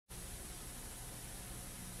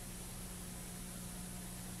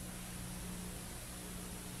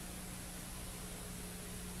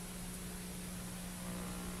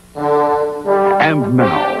And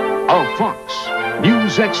now, a Fox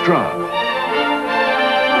News Extra.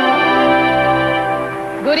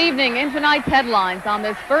 Good evening. In tonight's headlines on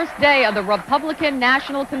this first day of the Republican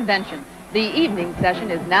National Convention. The evening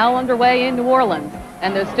session is now underway in New Orleans,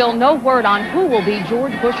 and there's still no word on who will be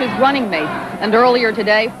George Bush's running mate. And earlier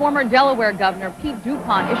today, former Delaware Governor Pete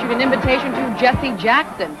DuPont issued an invitation to Jesse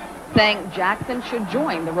Jackson, saying Jackson should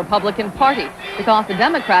join the Republican Party because the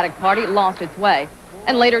Democratic Party lost its way.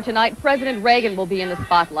 And later tonight, President Reagan will be in the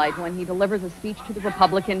spotlight when he delivers a speech to the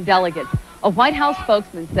Republican delegates. A White House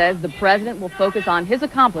spokesman says the president will focus on his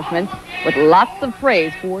accomplishments with lots of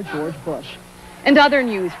praise for George Bush. And other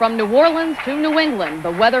news, from New Orleans to New England, the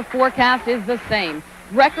weather forecast is the same.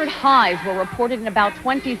 Record highs were reported in about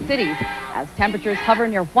 20 cities as temperatures hover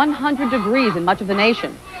near 100 degrees in much of the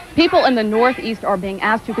nation. People in the Northeast are being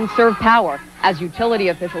asked to conserve power as utility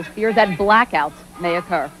officials fear that blackouts may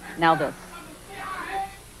occur. Now this.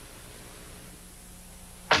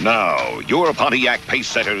 Now, your Pontiac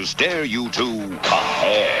Pacesetters dare you to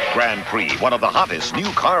compare. Grand Prix, one of the hottest new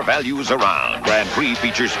car values around. Grand Prix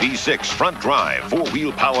features V6 front drive,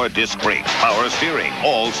 four-wheel power disc brakes, power steering,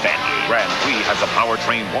 all standard. Grand Prix has a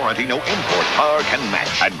powertrain warranty no import car can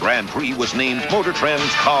match. And Grand Prix was named Motor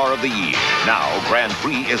Trend's Car of the Year. Now, Grand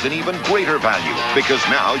Prix is an even greater value because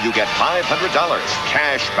now you get $500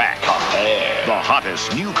 cash back. Compare. The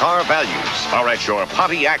hottest new car values are at your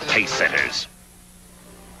Pontiac Pacesetters.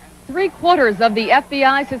 3/4 of the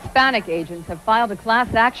FBI's Hispanic agents have filed a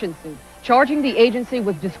class action suit charging the agency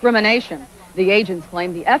with discrimination. The agents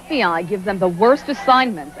claim the FBI gives them the worst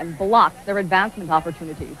assignments and blocks their advancement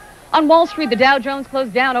opportunities. On Wall Street, the Dow Jones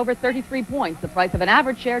closed down over 33 points. The price of an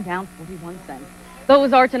average share down 41 cents.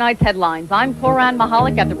 Those are tonight's headlines. I'm Koran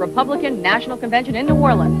Mahalik at the Republican National Convention in New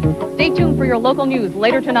Orleans. Stay tuned for your local news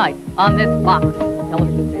later tonight on this Fox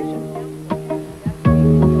television station.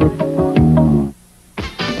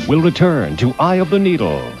 We'll return to Eye of the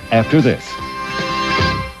Needle after this.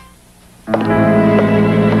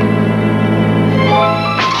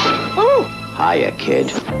 Oh, hiya,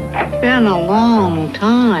 kid. Been a long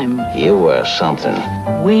time. You were something.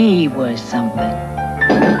 We were something.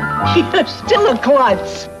 You're still a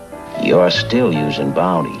klutz. You're still using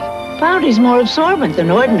Bounty. Bounty's more absorbent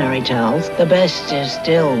than ordinary towels. The best is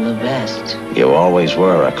still the best. You always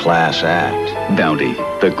were a class act. Bounty,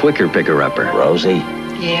 the quicker picker-upper. Rosie?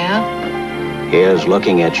 Yeah? Here's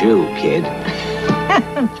looking at you, kid.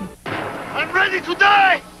 I'm ready to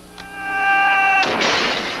die!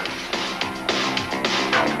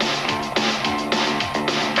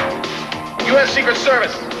 U.S. Secret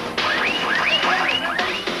Service.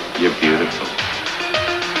 You're beautiful.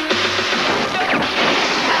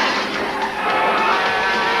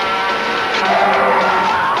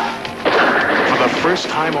 For the first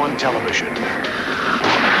time on television,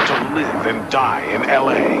 to live and die in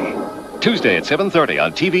L.A. Tuesday at 7:30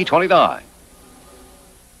 on TV 29.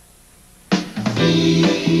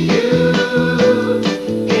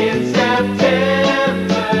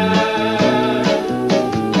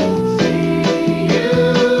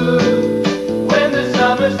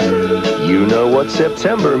 You know what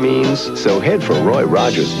September means, so head for Roy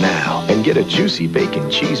Rogers now and get a juicy bacon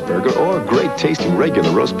cheeseburger or a great tasting regular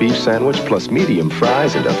roast beef sandwich plus medium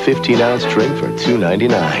fries and a 15-ounce drink for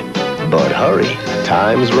 $2.99. But hurry,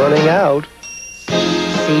 time's running out.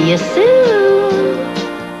 See you soon.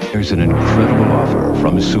 There's an incredible offer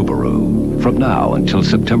from Subaru. From now until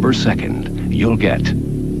September 2nd, you'll get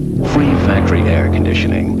free factory air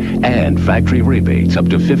conditioning and factory rebates up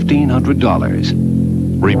to $1,500.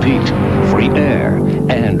 Repeat, free air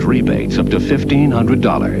and rebates up to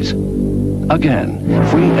 $1,500. Again,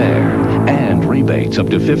 free air and rebates up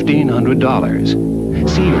to $1,500.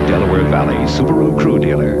 See your Delaware Valley Subaru Crew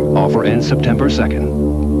dealer. Offer ends September 2nd.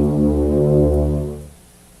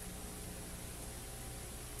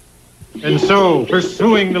 And so,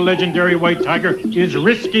 pursuing the legendary white tiger is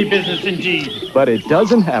risky business indeed. But it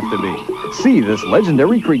doesn't have to be. See this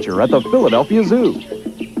legendary creature at the Philadelphia Zoo.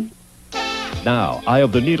 Now, Eye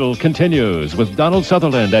of the Needle continues with Donald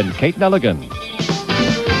Sutherland and Kate Nelligan.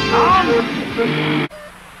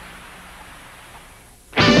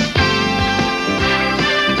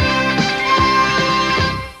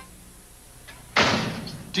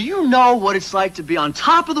 Do you know what it's like to be on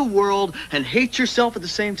top of the world and hate yourself at the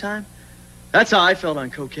same time? That's how I felt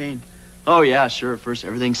on cocaine. Oh, yeah, sure, at first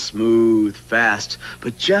everything's smooth, fast,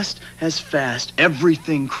 but just as fast,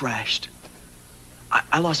 everything crashed.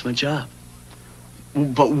 I lost my job.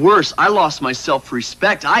 But worse, I lost my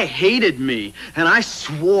self-respect. I hated me, and I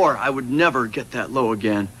swore I would never get that low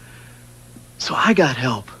again. So I got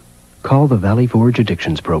help. Call the Valley Forge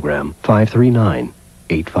Addictions Program,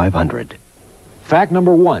 539-8500. Fact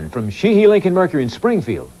number 1 from Sheehy Lincoln Mercury in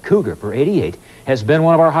Springfield. Cougar for 88 has been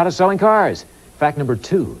one of our hottest selling cars. Fact number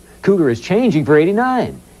 2, Cougar is changing for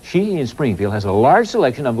 89. Sheehy in Springfield has a large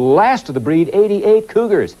selection of last of the breed 88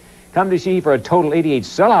 Cougars. Come to Sheehy for a total 88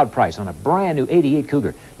 sellout price on a brand new 88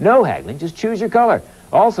 Cougar. No haggling, just choose your color.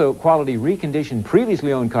 Also, quality reconditioned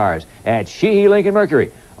previously owned cars at Sheehy Lincoln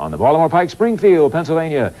Mercury on the Baltimore Pike, Springfield,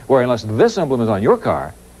 Pennsylvania, where unless this emblem is on your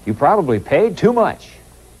car, you probably paid too much.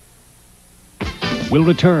 We'll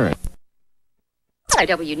return.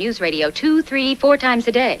 KYW NewsRadio 2, 3, 4 times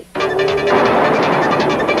a day.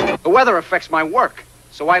 The weather affects my work,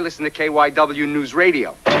 so I listen to KYW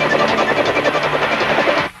NewsRadio.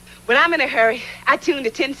 When I'm in a hurry, I tune to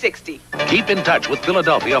 1060. Keep in touch with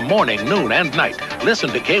Philadelphia morning, noon, and night. Listen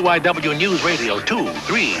to KYW NewsRadio 2,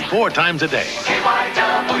 3, 4 times a day.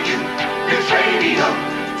 KYW NewsRadio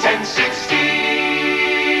 1060.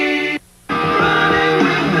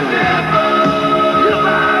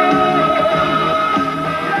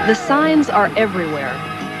 The signs are everywhere.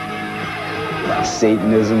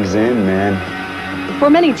 Satanism's in, man. For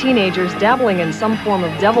many teenagers, dabbling in some form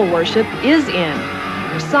of devil worship is in.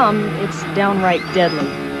 For some, it's downright deadly.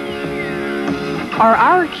 Are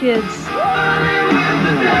our kids...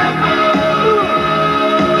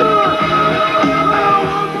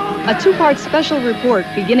 A two-part special report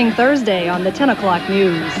beginning Thursday on the 10 o'clock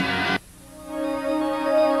news.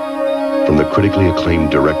 From the critically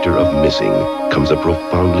acclaimed director of Missing comes a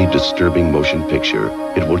profoundly disturbing motion picture.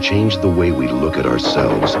 It will change the way we look at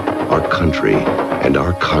ourselves, our country, and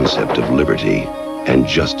our concept of liberty and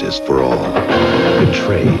justice for all.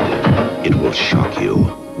 Betrayed, it will shock you.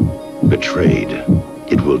 Betrayed,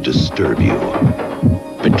 it will disturb you.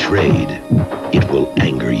 Betrayed, it will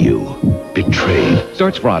anger you. Betrayed.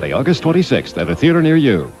 Starts Friday, August 26th at a theater near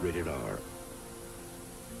you.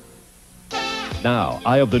 Now,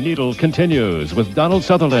 Eye of the Needle continues with Donald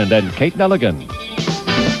Sutherland and Kate Nelligan.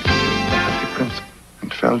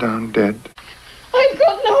 And fell down dead. I've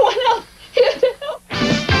got no one else here to help.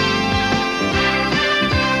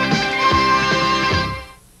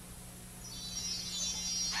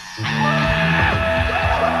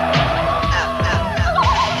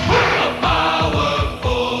 A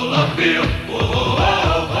powerful appeal.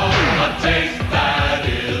 A taste that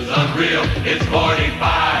is unreal. It's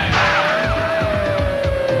 45.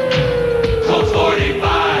 Colt's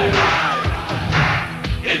 45.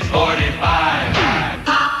 It's 45.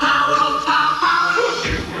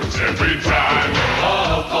 It works every time.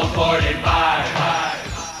 Oh, Colt's 45.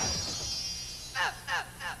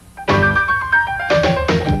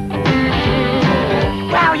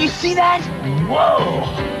 Wow, you see that? Whoa!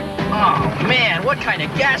 Oh, man, what kind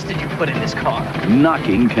of gas did you put in this car?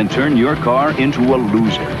 Knocking can turn your car into a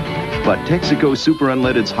loser. But Texaco Super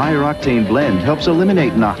Unleaded's higher octane blend helps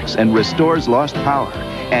eliminate knocks and restores lost power.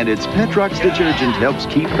 And its Petrox detergent helps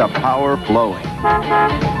keep the power flowing.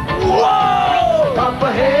 Whoa! Up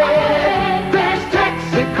ahead, there's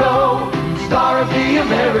Texaco, star of the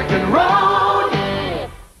American road.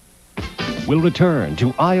 We'll return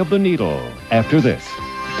to Eye of the Needle after this.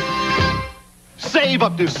 Save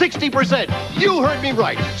up to 60%. You heard me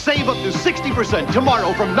right. Save up to 60%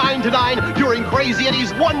 tomorrow from 9 to 9 during Crazy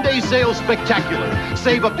Eddie's one-day sales spectacular.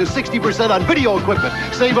 Save up to 60% on video equipment.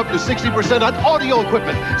 Save up to 60% on audio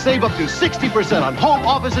equipment. Save up to 60% on home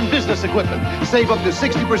office and business equipment. Save up to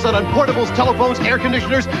 60% on portables, telephones, air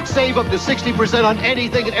conditioners. Save up to 60% on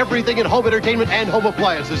anything and everything in home entertainment and home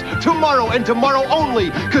appliances. Tomorrow and tomorrow only,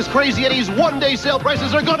 because Crazy Eddie's one-day sale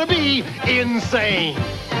prices are going to be insane.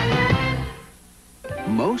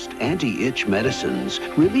 Most anti-itch medicines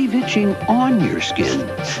relieve itching on your skin,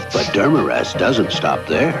 but DerMarest doesn't stop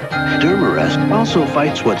there. DerMarest also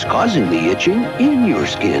fights what's causing the itching in your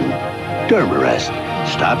skin. DerMarest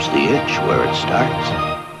stops the itch where it starts.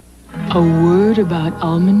 A word about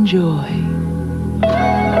Almond Joy.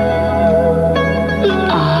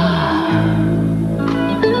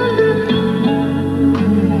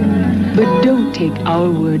 But don't take our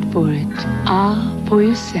word for it. For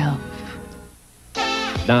yourself.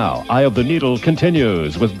 Now, Eye of the Needle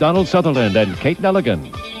continues with Donald Sutherland and Kate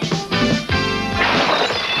Nelligan.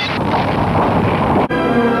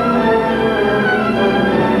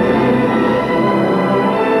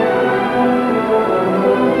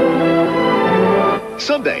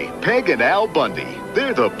 Sunday, Peg and Al Bundy.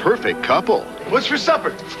 They're the perfect couple. What's for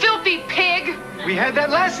supper? Filthy pig! We had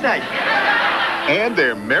that last night. And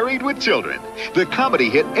they're married with children. The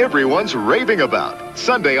comedy hit everyone's raving about.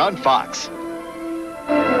 Sunday on Fox.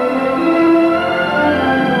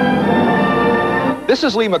 This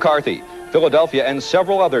is Lee McCarthy. Philadelphia and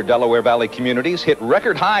several other Delaware Valley communities hit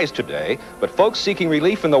record highs today, but folks seeking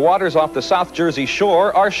relief in the waters off the South Jersey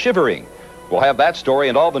shore are shivering. We'll have that story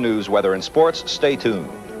and all the news, weather, and sports. Stay tuned.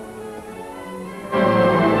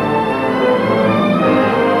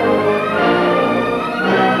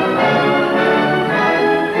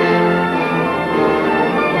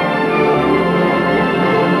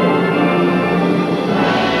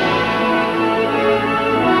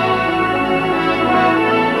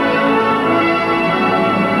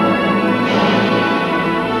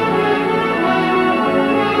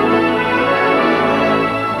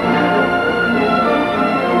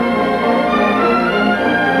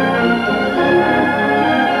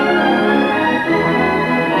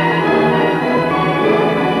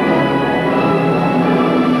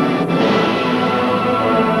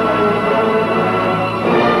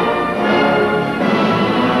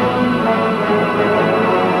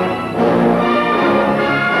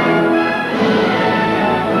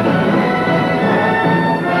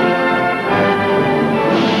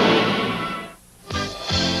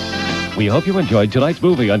 We hope you enjoyed tonight's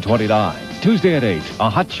movie on 29. Tuesday at 8,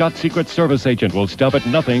 a hotshot Secret Service agent will stop at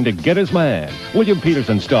nothing to get his man. William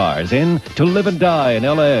Peterson stars in To Live and Die in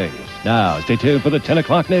L.A. Now, stay tuned for the 10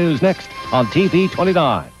 o'clock news next on TV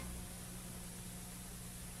 29.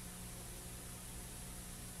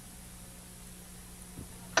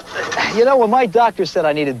 You know, when my doctor said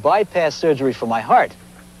I needed bypass surgery for my heart,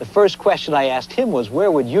 the first question I asked him was,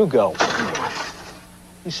 where would you go?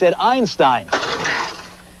 He said, Einstein.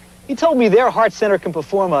 He told me their heart center can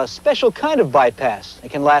perform a special kind of bypass.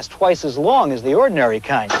 It can last twice as long as the ordinary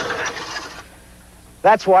kind.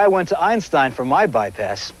 That's why I went to Einstein for my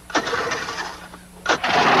bypass.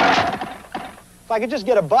 If I could just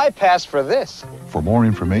get a bypass for this. For more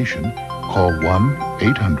information, call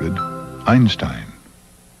 1-800-EINSTEIN.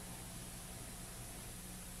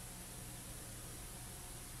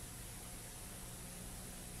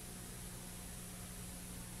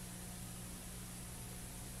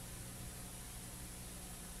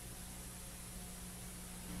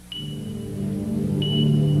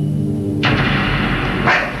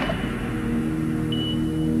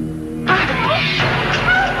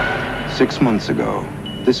 Six months ago,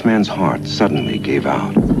 this man's heart suddenly gave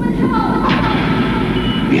out.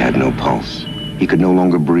 He had no pulse. He could no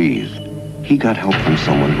longer breathe. He got help from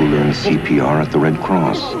someone who learned CPR at the Red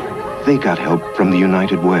Cross. They got help from the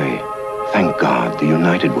United Way. Thank God the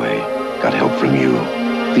United Way got help from you.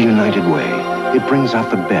 The United Way, it brings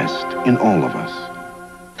out the best in all of us.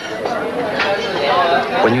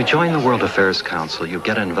 When you join the World Affairs Council, you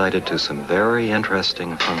get invited to some very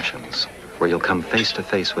interesting functions where you'll come face to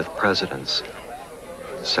face with presidents,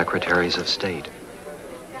 secretaries of state,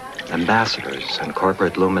 ambassadors, and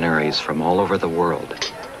corporate luminaries from all over the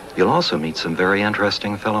world. You'll also meet some very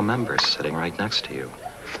interesting fellow members sitting right next to you.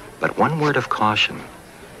 But one word of caution,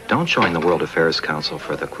 don't join the World Affairs Council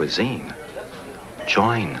for the cuisine.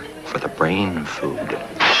 Join for the brain food.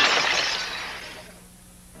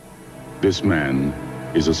 This man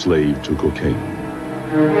is a slave to cocaine.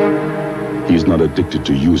 He's not addicted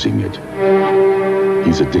to using it.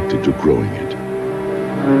 He's addicted to growing it.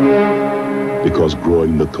 Because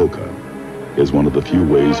growing the coca is one of the few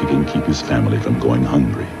ways he can keep his family from going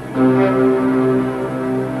hungry.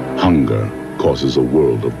 Hunger causes a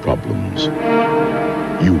world of problems.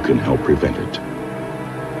 You can help prevent it.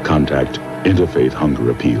 Contact Interfaith Hunger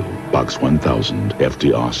Appeal, Box 1000,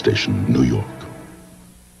 FDR Station, New York.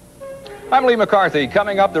 I'm Lee McCarthy.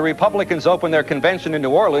 Coming up, the Republicans open their convention in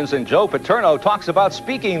New Orleans, and Joe Paterno talks about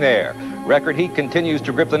speaking there. Record heat continues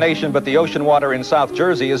to grip the nation, but the ocean water in South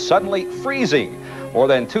Jersey is suddenly freezing. More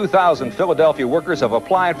than 2,000 Philadelphia workers have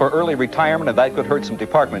applied for early retirement, and that could hurt some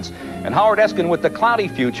departments. And Howard Eskin with the cloudy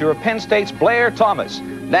future of Penn State's Blair Thomas.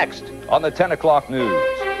 Next on the 10 o'clock news.